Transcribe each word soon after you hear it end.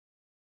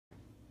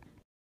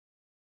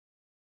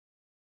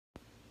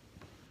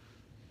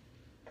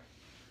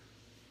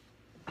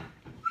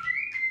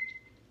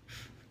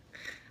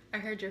I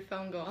heard your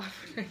phone go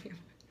off.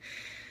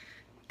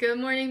 Good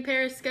morning,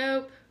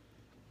 Periscope.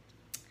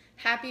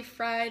 Happy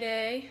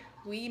Friday.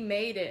 We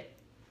made it.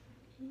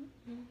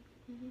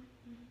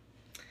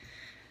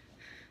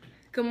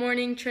 Good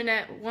morning,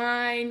 Trinette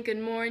Wine. Good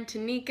morning,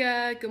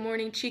 Tanika. Good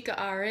morning, Chica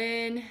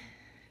RN.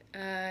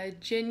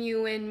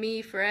 Genuine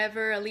Me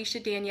Forever. Alicia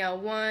Danielle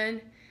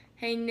 1.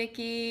 Hey,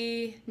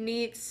 Nikki.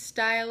 Neat,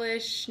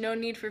 stylish, no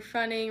need for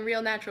fronting.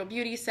 Real Natural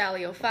Beauty.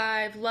 Sally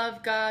 05.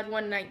 Love God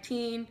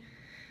 119.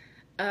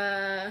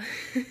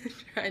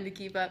 Trying to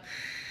keep up.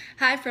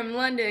 Hi from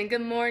London.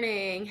 Good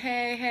morning.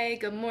 Hey,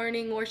 good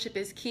morning. Worship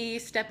is key.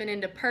 Stepping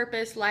into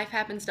purpose. Life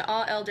happens to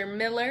all. Elder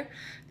Miller.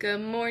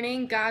 Good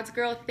morning. God's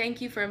Girl.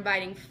 Thank you for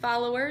inviting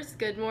followers.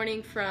 Good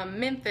morning from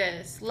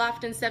Memphis.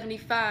 Lofton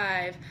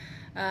 75.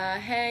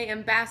 Hey,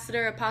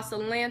 Ambassador Apostle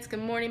Lance. Good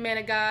morning, man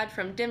of God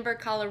from Denver,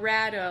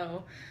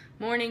 Colorado.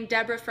 Morning,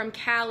 Deborah from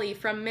Cali,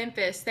 from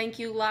Memphis. Thank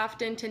you,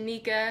 Lofton,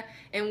 Tanika,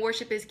 and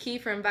Worship is Key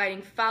for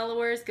inviting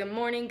followers. Good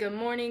morning, good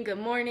morning, good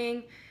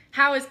morning.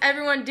 How is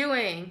everyone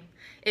doing?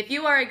 If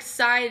you are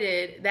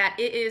excited that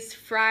it is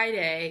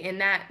Friday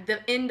and that the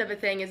end of a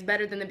thing is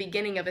better than the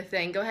beginning of a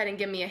thing, go ahead and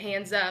give me a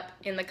hands up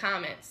in the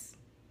comments.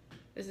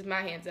 This is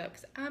my hands up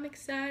because I'm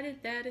excited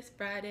that it's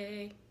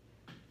Friday.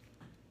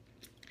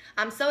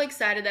 I'm so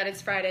excited that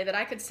it's Friday that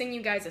I could sing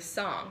you guys a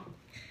song.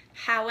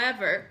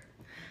 However,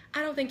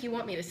 I don't think you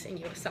want me to sing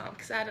you a song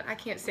because I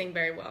can't sing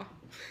very well.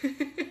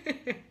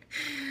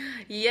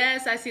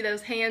 Yes, I see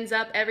those hands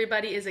up.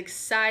 Everybody is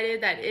excited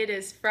that it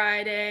is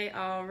Friday.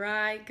 All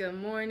right. Good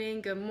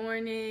morning. Good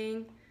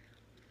morning.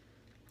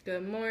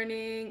 Good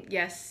morning.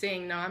 Yes,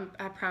 sing. No,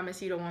 I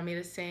promise you don't want me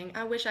to sing.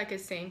 I wish I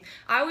could sing.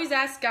 I always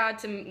ask God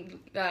to...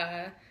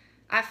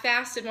 I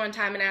fasted one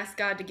time and asked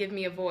God to give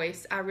me a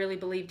voice. I really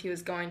believed he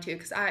was going to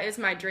because it's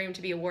my dream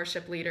to be a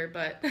worship leader,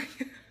 but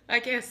I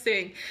can't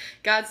sing.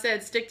 God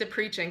said stick to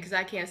preaching because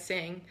I can't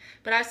sing.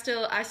 But I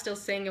still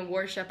sing and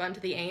worship unto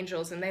the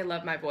angels and they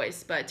love my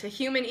voice. But to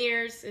human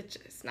ears,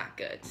 it's not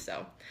good.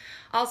 So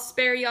I'll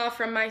spare y'all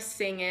from my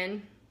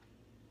singing.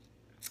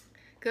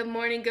 Good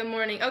morning, good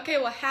morning. Okay,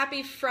 well,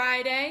 happy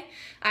Friday.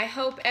 I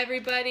hope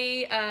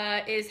everybody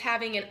is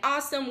having an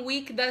awesome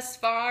week thus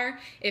far.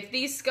 If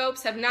these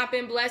scopes have not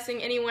been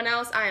blessing anyone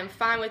else, I am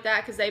fine with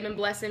that because they've been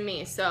blessing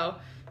me. So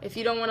if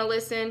you don't want to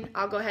listen,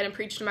 I'll go ahead and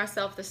preach to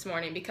myself this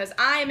morning because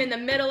I am in the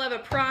middle of a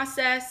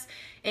process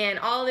and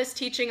all this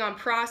teaching on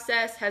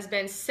process has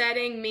been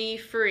setting me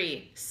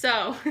free.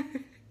 So...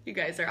 You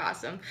guys are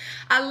awesome.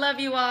 I love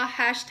you all.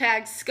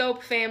 Hashtag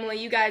Scope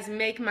family. You guys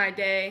make my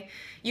day.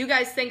 You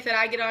guys think that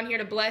I get on here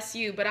to bless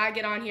you, but I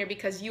get on here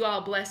because you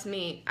all bless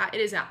me. It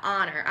is an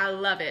honor. I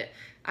love it.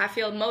 I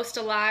feel most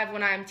alive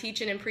when I'm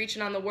teaching and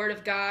preaching on the Word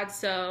of God.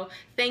 So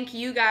thank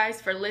you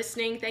guys for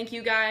listening. Thank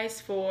you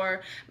guys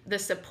for the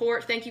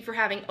support. Thank you for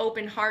having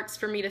open hearts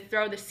for me to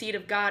throw the seed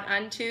of God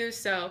unto.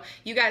 So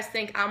you guys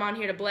think I'm on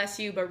here to bless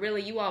you, but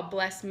really you all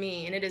bless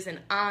me, and it is an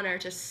honor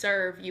to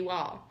serve you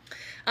all.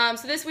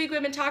 So this week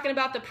we've been talking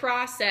about the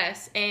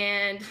process,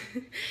 and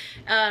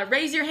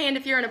raise your hand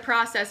if you're in a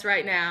process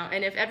right now.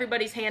 And if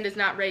everybody's hand is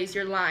not raised,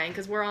 you're lying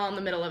because we're all in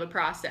the middle of a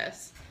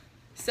process.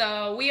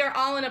 So we are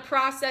all in a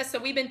process. So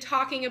we've been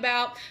talking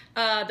about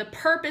the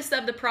purpose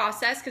of the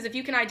process, because if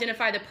you can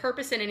identify the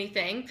purpose in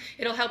anything,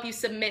 it'll help you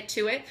submit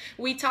to it.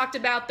 We talked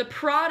about the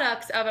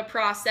products of a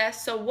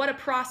process, so what a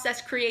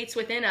process creates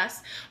within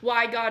us,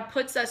 why God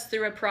puts us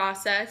through a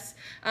process.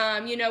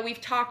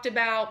 We've talked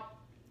about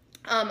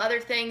other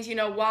things,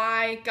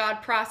 why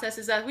God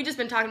processes us. We've just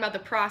been talking about the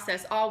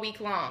process all week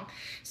long.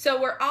 So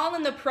we're all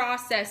in the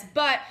process,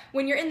 but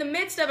when you're in the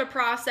midst of a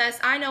process,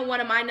 I know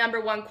one of my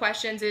number one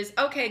questions is,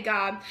 okay,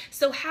 God,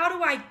 so how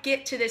do I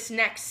get to this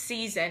next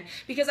season?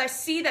 Because I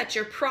see that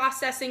you're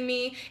processing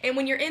me, and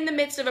when you're in the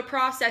midst of a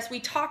process, we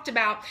talked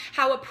about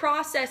how a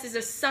process is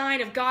a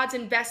sign of God's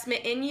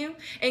investment in you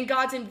and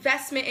God's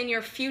investment in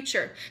your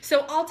future.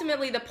 So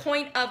ultimately, the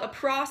point of a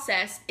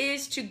process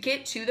is to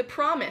get to the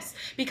promise,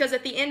 because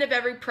at the end of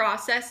every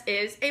process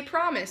is a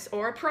promise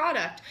or a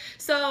product.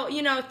 So,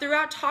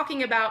 throughout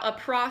talking about a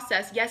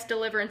process, yes,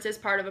 deliverance is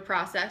part of a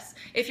process.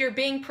 If you're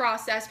being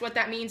processed, what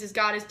that means is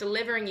God is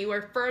delivering you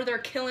or further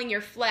killing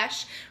your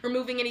flesh,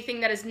 removing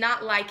anything that is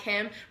not like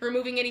him,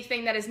 removing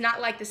anything that is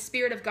not like the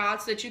Spirit of God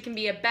so that you can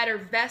be a better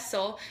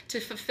vessel to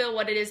fulfill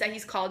what it is that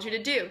he's called you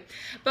to do.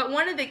 But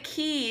one of the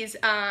keys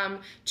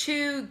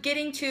to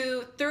getting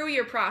through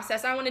your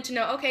process, I wanted to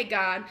know, okay,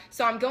 God,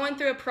 so I'm going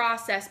through a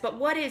process, but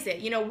what is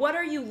it? What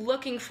are you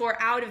looking for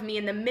out of me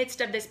in the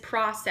midst of this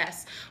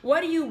process?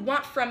 What do you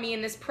want from me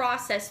in this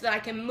process so that I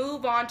can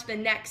move on to the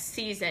next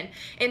season?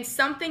 And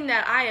something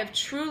that I have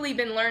truly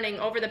been learning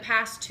over the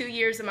past 2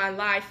 years of my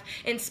life,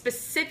 and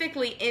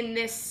specifically in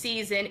this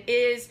season,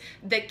 is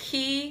the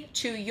key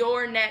to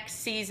your next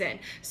season.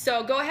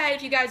 So go ahead,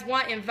 if you guys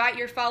want, invite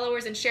your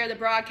followers and share the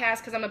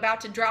broadcast, because I'm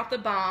about to drop the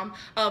bomb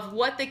of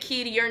what the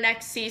key to your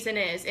next season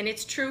is. And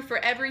it's true for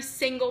every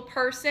single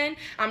person.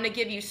 I'm going to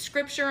give you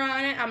scripture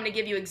on it. I'm going to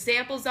give you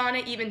examples on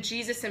it. Even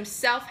Jesus Jesus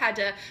himself had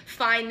to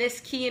find this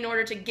key in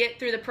order to get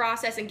through the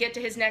process and get to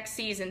his next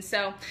season.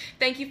 So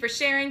thank you for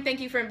sharing. Thank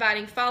you for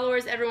inviting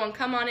followers. Everyone,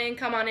 come on in,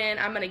 come on in.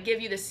 I'm going to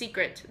give you the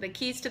secret, the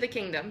keys to the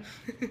kingdom.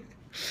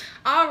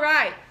 All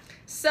right.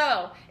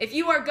 So if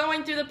you are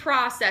going through the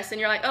process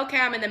and you're like, okay,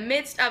 I'm in the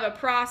midst of a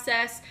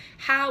process,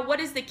 what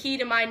is the key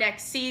to my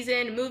next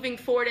season, moving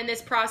forward in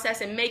this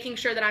process and making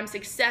sure that I'm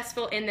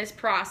successful in this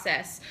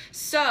process?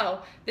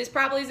 So this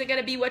probably isn't going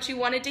to be what you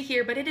wanted to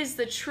hear, but it is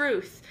the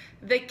truth.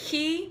 The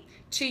key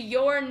to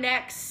your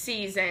next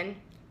season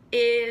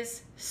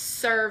is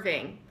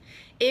serving.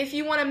 If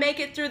you want to make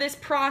it through this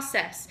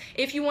process,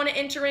 if you want to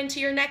enter into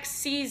your next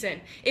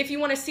season, if you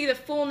want to see the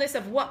fullness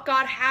of what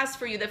God has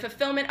for you, the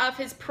fulfillment of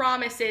his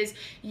promises,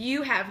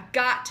 you have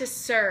got to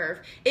serve.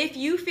 If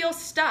you feel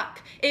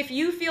stuck, if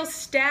you feel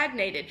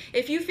stagnated,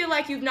 if you feel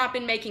like you've not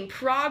been making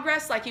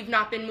progress, like you've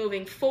not been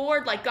moving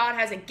forward, like God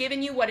hasn't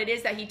given you what it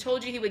is that he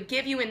told you he would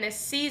give you in this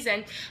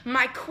season,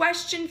 my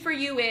question for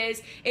you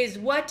is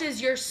what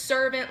does your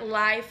servant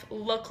life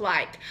look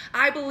like?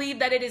 I believe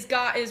that it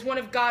is one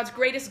of God's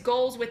greatest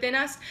goals within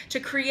us, to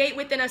create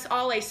within us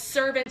all a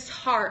servant's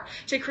heart,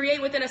 to create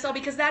within us all,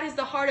 because that is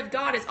the heart of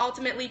God, is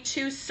ultimately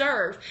to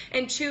serve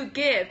and to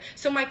give.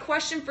 So my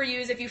question for you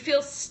is, if you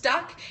feel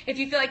stuck, if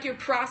you feel like your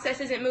process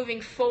isn't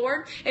moving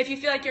forward, if you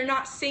feel like you're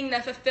not seeing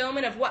the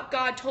fulfillment of what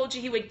God told you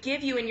he would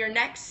give you in your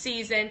next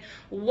season,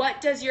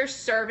 what does your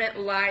servant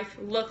life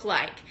look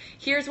like?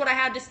 Here's what I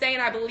had to say,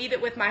 and I believe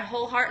it with my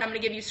whole heart, and I'm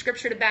going to give you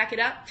scripture to back it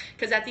up,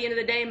 because at the end of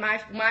the day,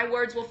 my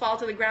words will fall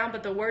to the ground,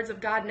 but the words of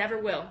God never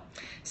will.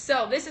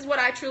 So this is what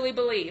I truly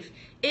believe.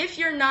 If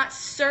you're not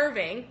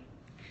serving,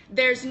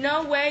 there's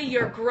no way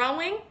you're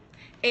growing,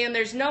 and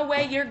there's no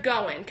way you're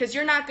going, because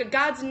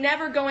God's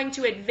never going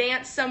to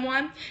advance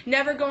someone,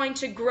 never going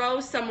to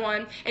grow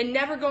someone, and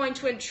never going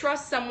to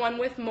entrust someone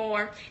with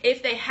more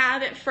if they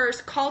haven't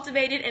first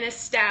cultivated and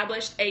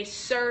established a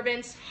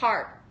servant's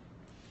heart.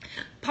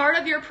 Part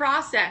of your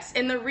process,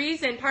 and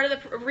part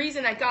of the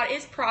reason that God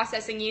is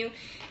processing you,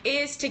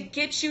 is to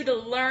get you to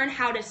learn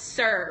how to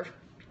serve.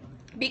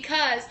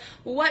 Because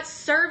what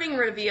serving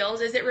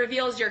reveals is it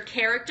reveals your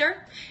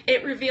character,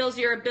 it reveals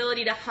your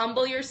ability to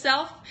humble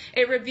yourself,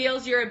 it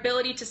reveals your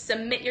ability to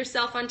submit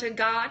yourself unto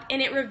God,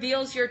 and it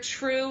reveals your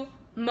true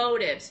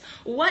motives.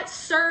 What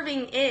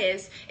serving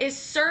is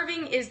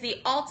serving is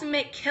the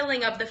ultimate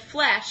killing of the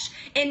flesh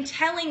and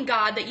telling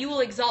God that you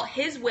will exalt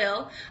his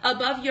will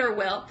above your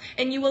will,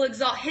 and you will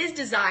exalt his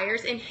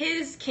desires and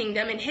his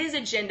kingdom and his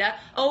agenda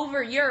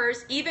over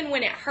yours, even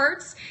when it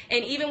hurts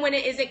and even when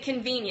it isn't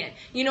convenient.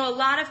 You know, a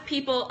lot of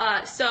people,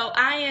 so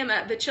I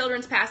am the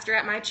children's pastor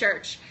at my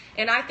church.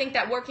 And I think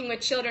that working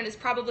with children is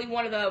probably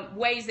one of the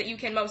ways that you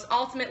can most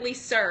ultimately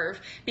serve,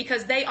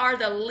 because they are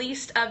the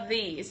least of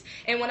these.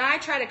 And when I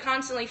try to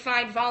constantly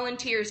find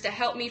volunteers to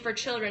help me for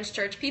children's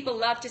church, people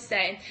love to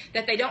say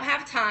that they don't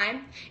have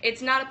time,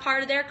 it's not a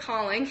part of their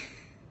calling,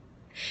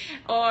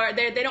 or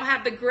they don't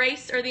have the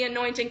grace or the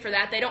anointing for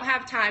that. They don't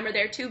have time, or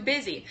they're too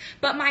busy.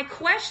 But my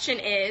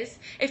question is,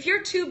 if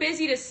you're too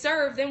busy to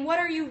serve, then what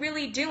are you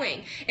really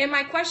doing? And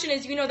my question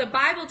is, the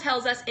Bible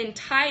tells us in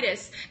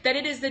Titus that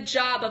it is the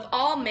job of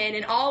all men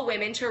and all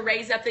women to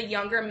raise up the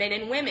younger men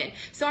and women.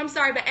 So I'm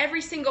sorry, but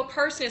every single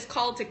person is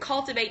called to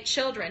cultivate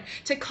children,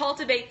 to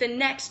cultivate the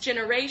next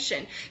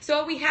generation. So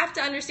what we have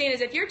to understand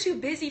is, if you're too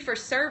busy for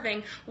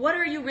serving, what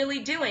are you really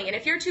doing? And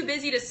if you're too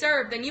busy to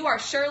serve, then you are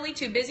surely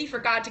too busy for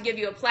God to give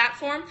you a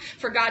platform,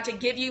 for God to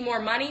give you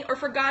more money, or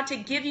for God to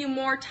give you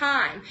more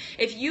time.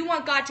 If you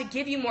want God to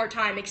give you more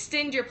time,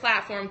 extend your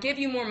platform, give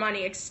you more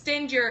money,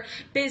 extend your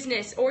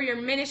business or your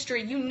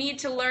ministry, you need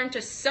to learn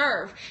to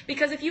serve.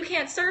 Because if you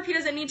can't serve, he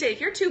doesn't need to.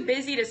 If you're too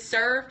busy to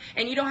serve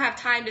and you don't have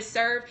time to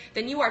serve,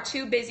 then you are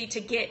too busy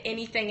to get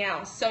anything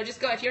else. So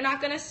just go, if you're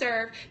not going to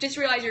serve, just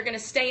realize you're going to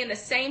stay in the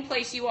same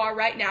place you are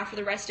right now for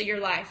the rest of your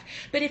life.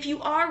 But if you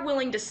are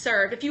willing to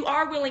serve, if you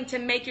are willing to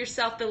make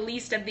yourself the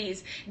least of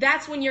these,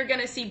 that's when you're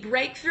going to see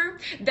breakthrough.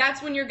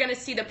 That's when you're going to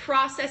see the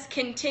process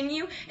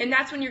continue, and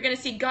that's when you're going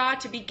to see God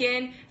to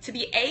begin to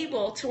be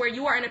able to where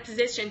you are in a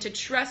position to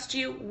trust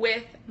you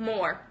with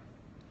more.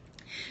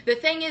 The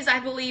thing is, I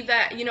believe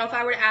that, if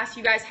I were to ask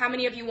you guys, how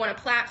many of you want a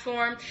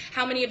platform?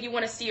 How many of you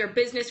want to see your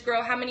business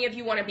grow? How many of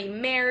you want to be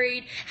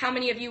married? How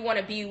many of you want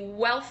to be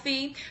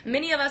wealthy?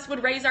 Many of us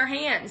would raise our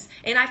hands,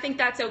 and I think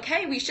that's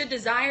okay. We should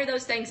desire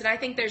those things, and I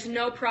think there's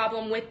no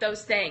problem with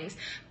those things.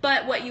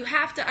 But what you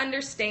have to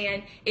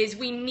understand is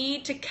we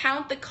need to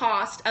count the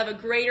cost of a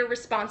greater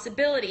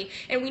responsibility,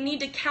 and we need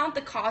to count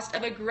the cost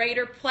of a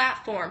greater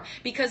platform,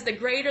 because the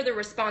greater the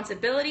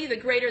responsibility, the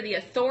greater the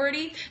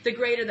authority, the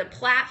greater the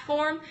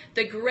platform,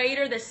 the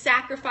greater the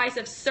sacrifice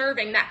of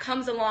serving that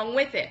comes along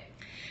with it.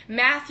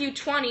 Matthew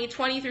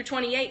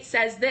 20:20-28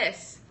 says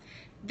this: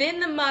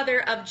 Then the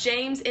mother of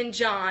James and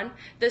John,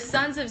 the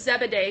sons of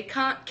Zebedee,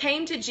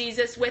 came to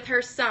Jesus with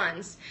her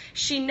sons.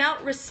 She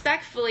knelt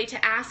respectfully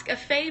to ask a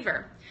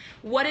favor.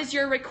 "What is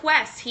your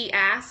request?" he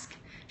asked.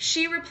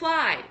 She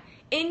replied,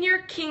 "In your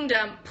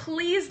kingdom,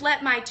 please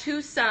let my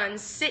 2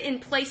 sons sit in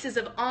places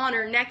of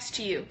honor next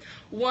to you,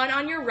 one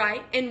on your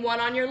right and one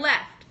on your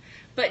left."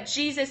 But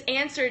Jesus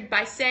answered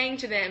by saying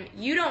to them,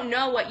 "You don't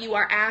know what you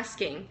are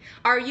asking.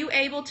 Are you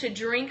able to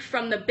drink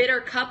from the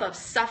bitter cup of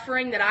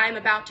suffering that I am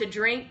about to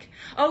drink?"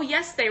 "Oh,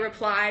 yes," they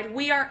replied,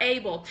 "we are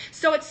able."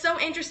 So it's so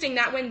interesting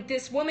that when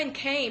this woman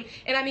came,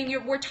 and I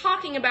mean, we're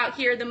talking about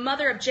here the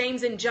mother of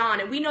James and John,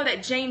 and we know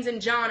that James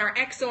and John are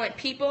excellent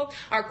people,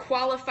 are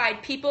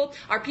qualified people,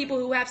 are people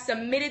who have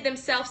submitted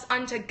themselves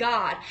unto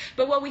God.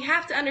 But what we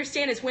have to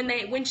understand is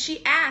when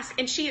she asked,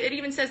 and it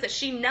even says that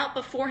she knelt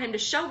before him to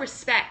show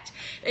respect.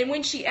 And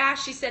when she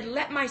asked, she said,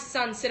 "Let my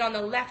son sit on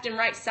the left and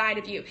right side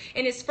of you."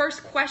 And his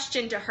first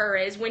question to her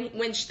is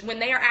when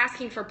they are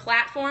asking for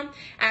platform,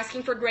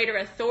 asking for greater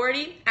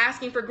authority,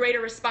 asking for greater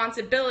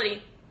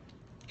responsibility,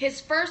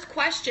 his first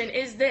question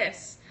is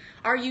this: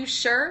 "Are you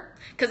sure?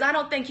 Because I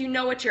don't think you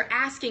know what you're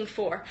asking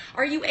for.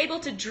 Are you able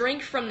to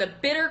drink from the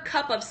bitter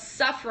cup of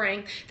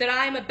suffering that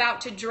I am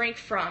about to drink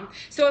from?"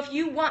 So if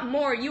you want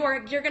more, you're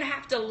going to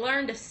have to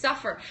learn to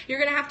suffer. You're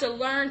going to have to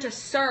learn to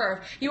serve.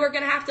 You are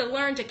going to have to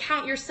learn to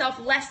count yourself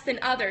less than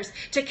others,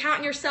 to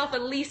count yourself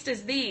at least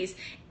as these.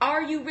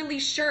 Are you really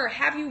sure?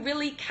 Have you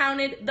really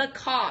counted the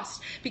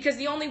cost? Because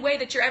the only way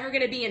that you're ever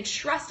going to be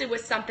entrusted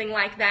with something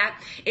like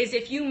that is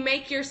if you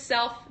make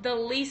yourself the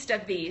least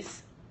of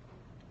these.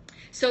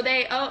 So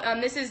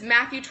this is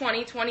Matthew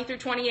 20 through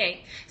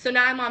 28. So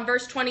now I'm on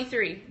verse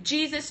 23.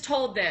 Jesus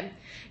told them,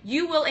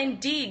 "You will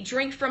indeed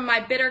drink from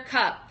my bitter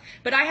cup,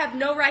 but I have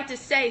no right to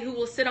say who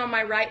will sit on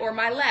my right or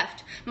my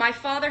left. My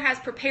Father has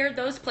prepared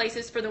those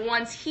places for the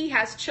ones he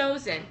has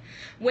chosen."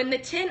 When the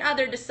 10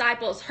 other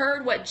disciples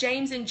heard what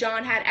James and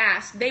John had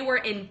asked, they were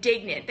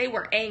indignant. They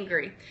were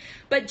angry.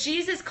 But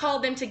Jesus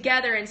called them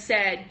together and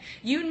said,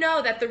 "You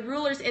know that the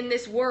rulers in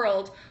this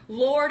world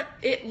lord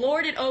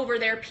it over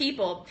their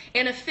people,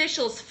 and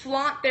officials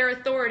flaunt their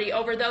authority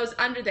over those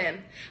under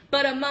them.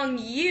 But among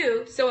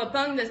you, so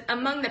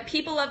among the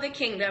people of the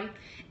kingdom,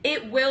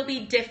 it will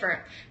be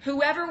different.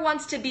 Whoever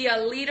wants to be a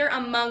leader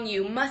among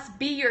you must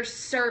be your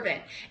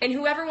servant, and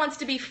whoever wants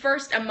to be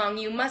first among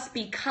you must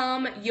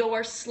become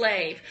your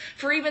slave.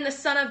 For even the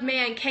Son of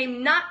Man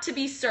came not to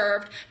be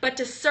served, but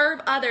to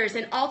serve others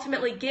and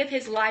ultimately give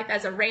his life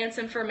as a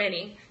ransom for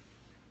many."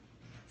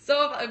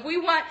 So if we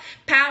want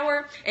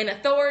power and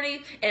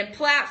authority and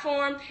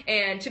platform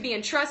and to be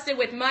entrusted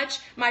with much,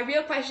 my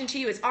real question to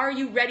you is, are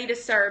you ready to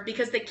serve?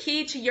 Because the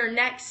key to your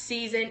next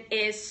season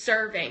is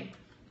serving.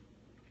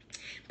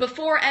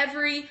 Before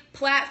every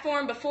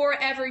platform, before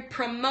every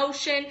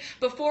promotion,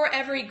 before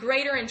every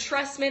greater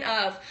entrustment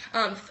of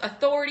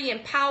authority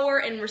and power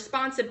and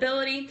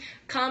responsibility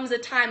comes a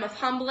time of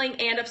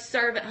humbling and of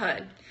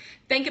servanthood.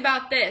 Think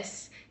about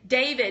this.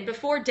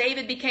 Before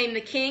David became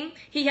the king,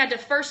 he had to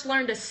first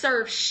learn to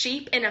serve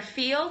sheep in a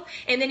field,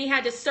 and then he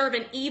had to serve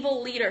an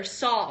evil leader,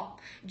 Saul.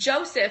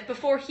 Joseph,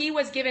 before he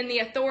was given the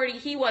authority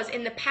he was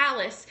in the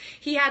palace,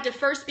 he had to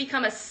first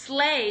become a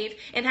slave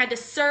and had to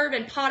serve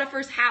in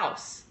Potiphar's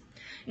house.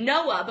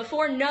 Noah,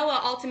 before Noah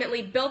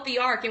ultimately built the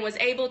ark and was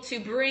able to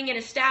bring and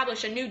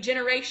establish a new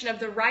generation of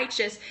the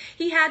righteous,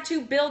 he had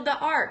to build the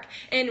ark.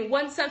 And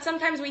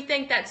sometimes we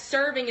think that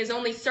serving is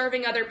only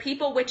serving other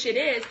people, which it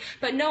is,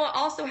 but Noah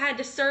also had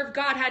to serve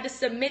God, had to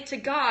submit to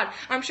God.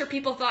 I'm sure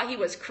people thought he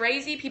was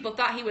crazy, people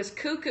thought he was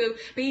cuckoo,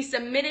 but he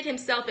submitted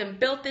himself and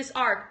built this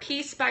ark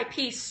piece by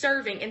piece,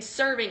 serving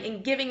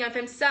and giving of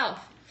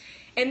himself.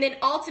 And then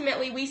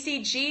ultimately we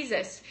see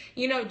Jesus.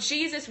 You know,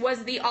 Jesus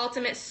was the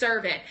ultimate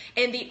servant.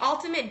 And the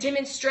ultimate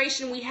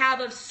demonstration we have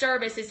of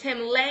service is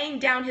him laying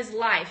down his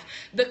life.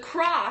 The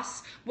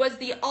cross was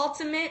the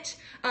ultimate,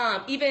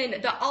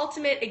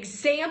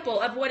 example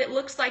of what it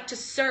looks like to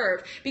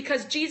serve.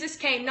 Because Jesus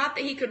came not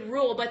that he could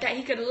rule, but that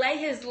he could lay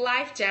his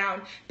life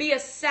down, be a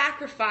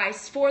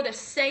sacrifice for the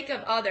sake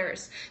of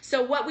others.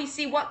 So what we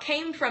see, what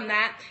came from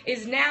that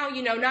is now,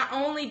 not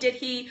only did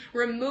he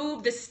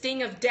remove the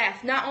sting of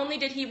death, not only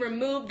did he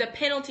remove the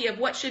penalty of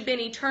what should have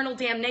been eternal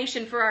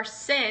damnation for our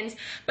sins,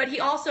 but he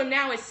also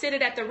now is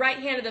seated at the right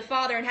hand of the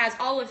Father and has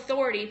all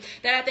authority,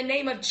 that at the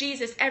name of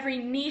Jesus every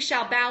knee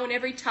shall bow and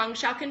every tongue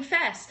shall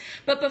confess.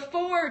 But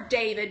before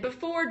David,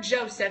 before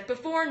Joseph,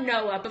 before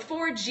Noah,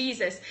 before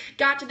Jesus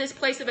got to this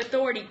place of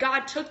authority,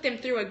 God took them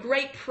through a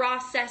great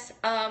process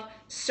of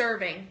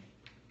serving.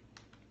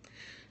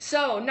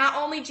 So not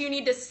only do you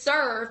need to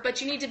serve,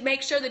 but you need to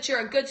make sure that you're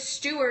a good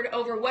steward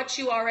over what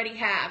you already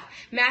have.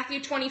 Matthew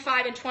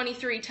 25 and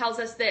 23 tells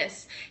us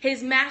this.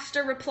 His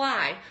master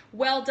replied,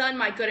 "Well done,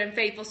 my good and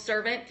faithful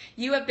servant.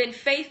 You have been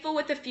faithful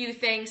with a few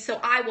things, so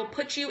I will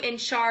put you in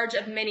charge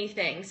of many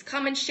things.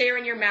 Come and share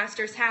in your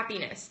master's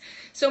happiness."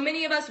 So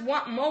many of us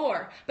want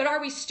more, but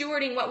are we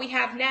stewarding what we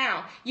have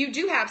now? You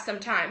do have some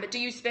time, but do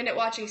you spend it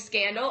watching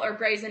Scandal or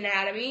Grey's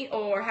Anatomy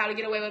or How to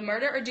Get Away with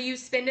Murder, or do you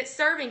spend it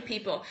serving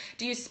people?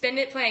 Do you spend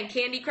it playing playing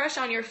Candy Crush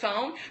on your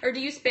phone, or do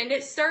you spend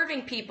it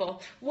serving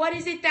people? What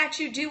is it that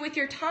you do with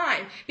your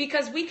time?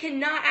 Because we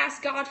cannot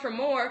ask God for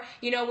more.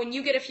 You know, when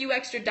you get a few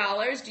extra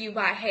dollars, do you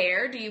buy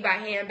hair? Do you buy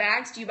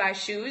handbags? Do you buy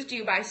shoes? Do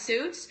you buy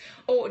suits?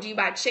 Or do you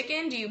buy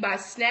chicken? Do you buy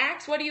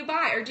snacks? What do you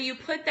buy? Or do you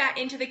put that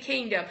into the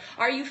kingdom?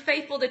 Are you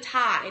faithful to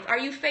tithe? Are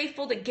you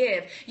faithful to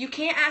give? You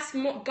can't ask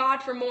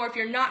God for more if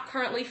you're not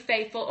currently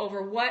faithful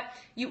over what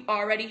you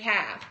already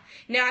have.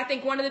 Now, I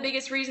think one of the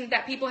biggest reasons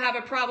that people have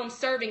a problem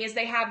serving is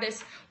they have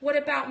this "what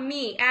about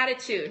me"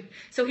 attitude.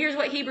 So here's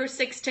what Hebrews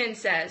 6:10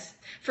 says.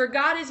 For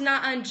God is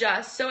not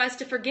unjust so as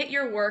to forget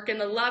your work and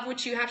the love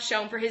which you have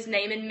shown for his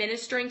name in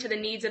ministering to the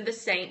needs of the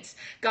saints,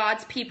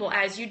 God's people,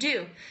 as you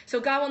do. So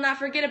God will not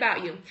forget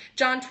about you.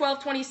 John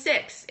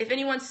 12:26. If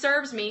anyone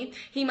serves me,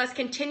 he must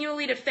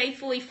continually to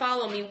faithfully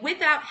follow me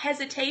without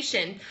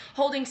hesitation,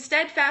 holding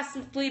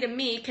steadfastly to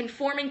me,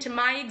 conforming to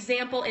my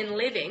example in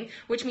living,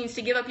 which means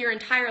to give up your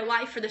entire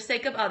life for the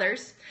sake of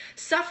others,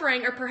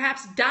 suffering or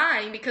perhaps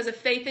dying because of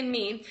faith in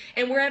me,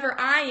 and wherever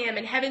I am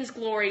in heaven's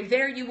glory,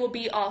 there you will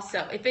be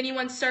also. If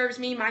anyone serves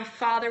me, my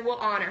Father will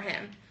honor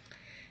him.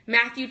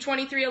 Matthew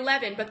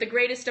 23:11, but the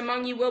greatest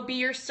among you will be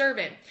your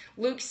servant.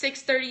 Luke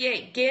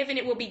 6:38, give and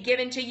it will be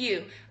given to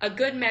you. A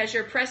good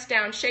measure, pressed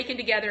down, shaken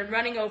together, and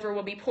running over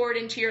will be poured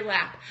into your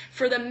lap.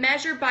 For the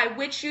measure by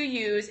which you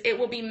use, it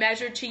will be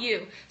measured to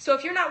you. So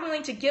if you're not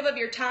willing to give of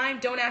your time,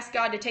 don't ask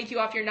God to take you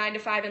off your 9 to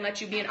 5 and let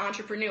you be an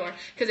entrepreneur.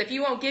 Because if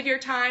you won't give your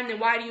time, then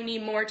why do you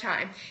need more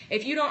time?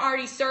 If you don't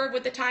already serve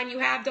with the time you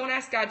have, don't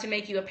ask God to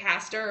make you a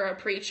pastor or a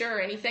preacher or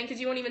anything, because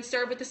you won't even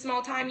serve with the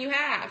small time you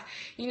have.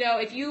 You know,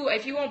 if you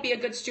won't be a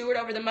good steward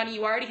over the money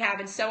you already have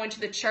and sow into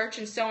the church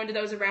and sow into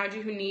those around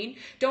you who need,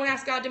 don't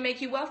ask God to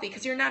make you wealthy,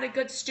 because you're not a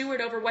good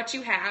steward over what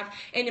you have.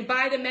 And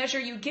by the measure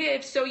you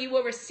give, so you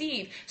will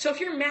receive. So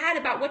if you're mad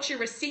about what you're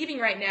receiving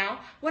right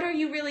now, what are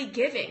you really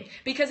giving?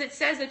 Because it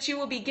says that you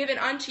will be given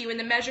unto you in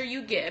the measure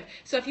you give.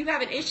 So if you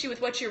have an issue with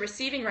what you're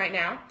receiving right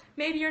now,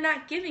 maybe you're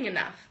not giving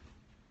enough.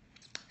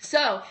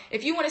 So,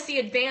 if you want to see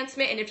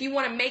advancement and if you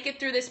want to make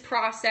it through this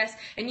process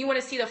and you want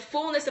to see the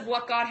fullness of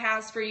what God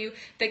has for you,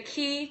 the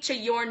key to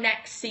your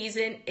next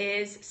season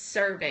is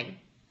serving.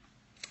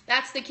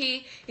 That's the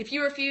key. If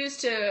you refuse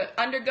to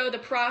undergo the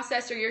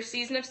process or your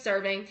season of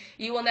serving,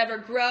 you will never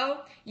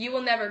grow, you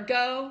will never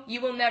go, you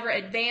will never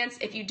advance.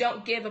 If you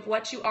don't give of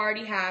what you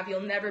already have,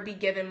 you'll never be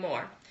given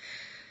more.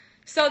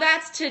 So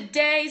that's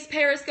today's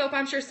Periscope.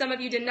 I'm sure some of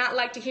you did not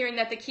like to hearing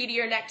that the key to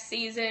your next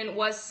season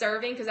was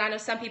serving, because I know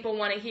some people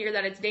want to hear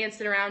that it's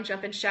dancing around,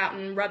 jumping,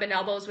 shouting, rubbing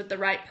elbows with the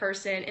right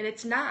person, and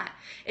it's not.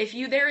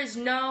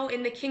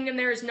 In the kingdom,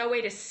 there is no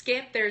way to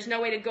skip. There is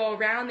no way to go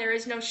around. There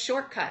is no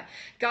shortcut.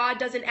 God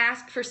doesn't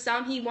ask for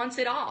some. He wants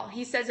it all.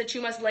 He says that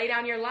you must lay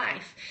down your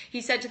life. He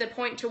said to the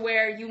point to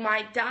where you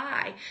might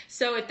die.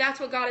 So if that's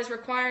what God is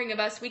requiring of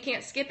us, we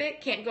can't skip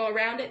it, can't go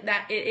around it.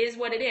 That it is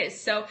what it is.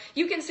 So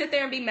you can sit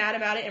there and be mad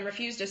about it and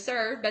refuse to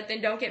serve, but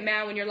then don't get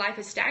mad when your life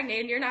is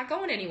stagnated and you're not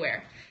going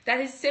anywhere. That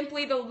is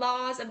simply the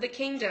laws of the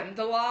kingdom,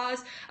 the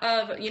laws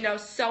of,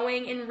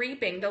 sowing and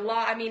reaping.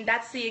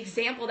 That's the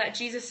example that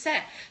Jesus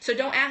set. So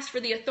don't ask for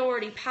the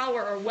authority,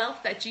 power, or wealth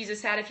that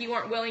Jesus had if you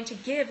weren't willing to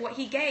give what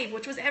he gave,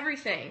 which was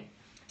everything.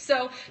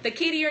 So the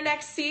key to your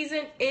next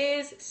season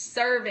is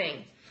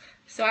serving.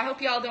 So I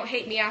hope y'all don't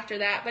hate me after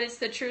that, but it's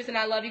the truth, and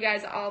I love you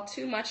guys all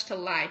too much to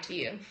lie to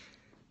you.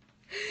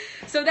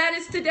 So that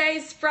is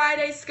today's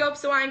Friday Scope.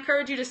 So I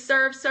encourage you to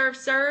serve, serve,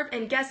 serve.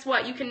 And guess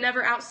what? You can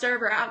never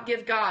outserve or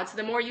outgive God. So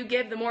the more you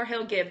give, the more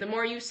he'll give. The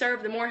more you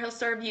serve, the more he'll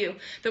serve you.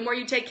 The more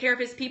you take care of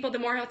his people, the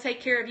more he'll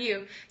take care of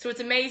you. So it's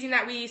amazing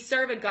that we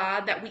serve a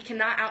God that we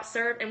cannot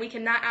outserve and we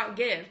cannot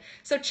outgive.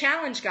 So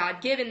challenge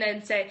God. Give and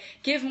then say,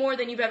 give more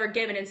than you've ever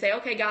given. And say,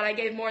 okay, God, I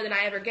gave more than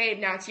I ever gave.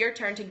 Now it's your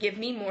turn to give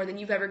me more than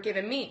you've ever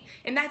given me.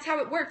 And that's how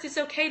it works. It's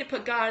okay to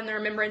put God in the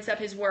remembrance of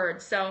his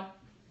word. So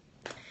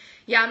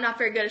yeah, I'm not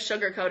very good at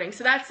sugarcoating.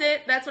 So that's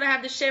it. That's what I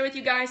have to share with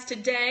you guys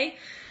today.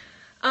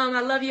 I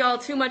love you all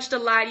too much to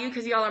lie to you,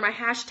 because y'all are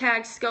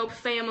my #Scope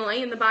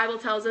family. And the Bible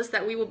tells us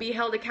that we will be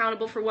held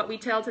accountable for what we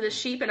tell to the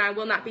sheep, and I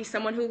will not be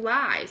someone who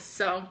lies.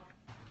 So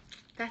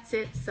that's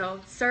it.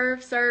 So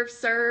serve, serve,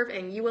 serve,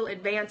 and you will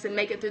advance and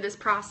make it through this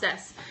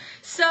process.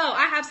 So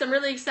I have some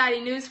really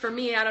exciting news for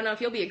me. I don't know if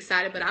you'll be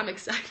excited, but I'm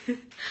excited.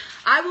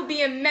 I will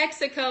be in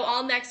Mexico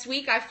all next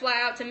week. I fly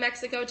out to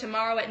Mexico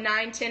tomorrow at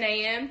 9:10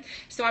 a.m.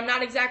 So I'm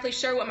not exactly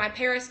sure what my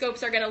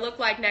Periscopes are going to look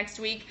like next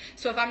week.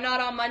 So if I'm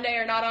not on Monday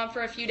or not on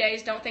for a few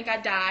days, don't think I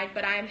died.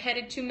 But I am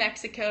headed to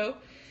Mexico.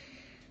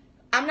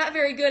 I'm not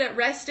very good at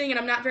resting, and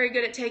I'm not very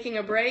good at taking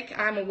a break.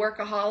 I'm a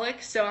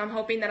workaholic, so I'm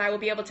hoping that I will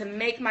be able to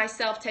make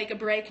myself take a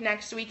break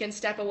next week and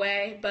step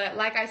away. But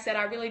like I said,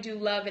 I really do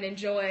love and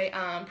enjoy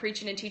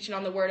preaching and teaching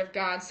on the Word of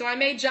God. So I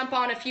may jump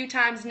on a few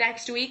times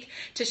next week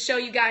to show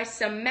you guys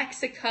some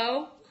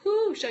Mexico.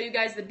 Show you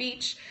guys the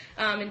beach.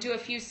 and do a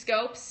few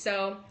scopes.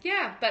 So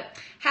yeah, but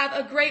have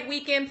a great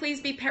weekend.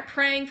 Please be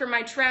praying for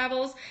my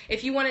travels.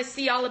 If you want to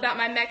see all about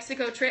my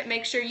Mexico trip,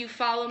 make sure you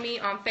follow me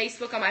on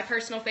Facebook, on my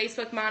personal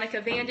Facebook,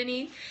 Monica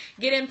Vandeney.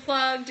 Get in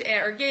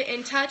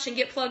touch and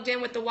get plugged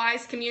in with the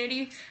WISE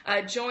community.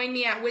 Join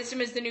me at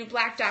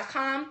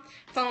wisdomisthenewblack.com.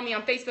 Follow me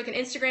on Facebook and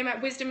Instagram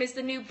at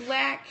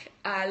wisdomisthenewblack.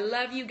 I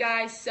love you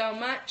guys so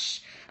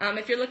much.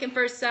 If you're looking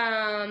for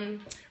some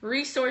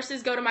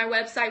resources, go to my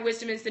website,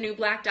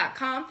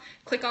 wisdomisthenewblack.com.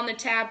 Click on the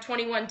tab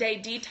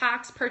 21-Day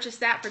Detox. Purchase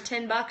that for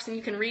 $10, and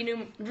you can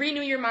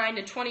renew your mind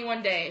in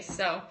 21 days.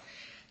 So,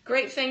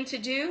 great thing to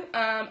do.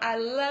 I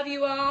love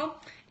you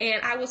all,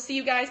 and I will see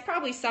you guys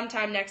probably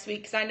sometime next week,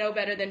 because I know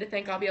better than to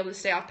think I'll be able to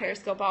stay off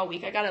Periscope all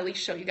week. I got to at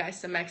least show you guys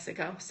some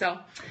Mexico. So,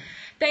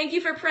 thank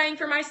you for praying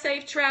for my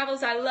safe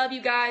travels. I love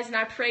you guys, and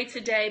I pray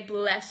today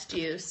blessed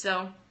you.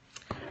 So,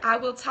 I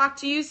will talk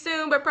to you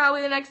soon, but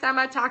probably the next time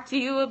I talk to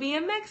you will be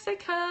in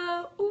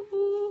Mexico. Ooh,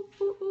 ooh,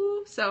 ooh,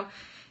 ooh. So,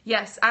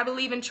 yes, I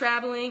believe in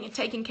traveling and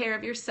taking care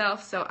of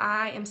yourself, so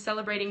I am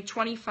celebrating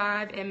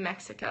 25 in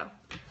Mexico.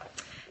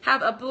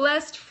 Have a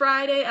blessed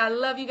Friday. I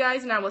love you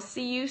guys, and I will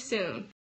see you soon.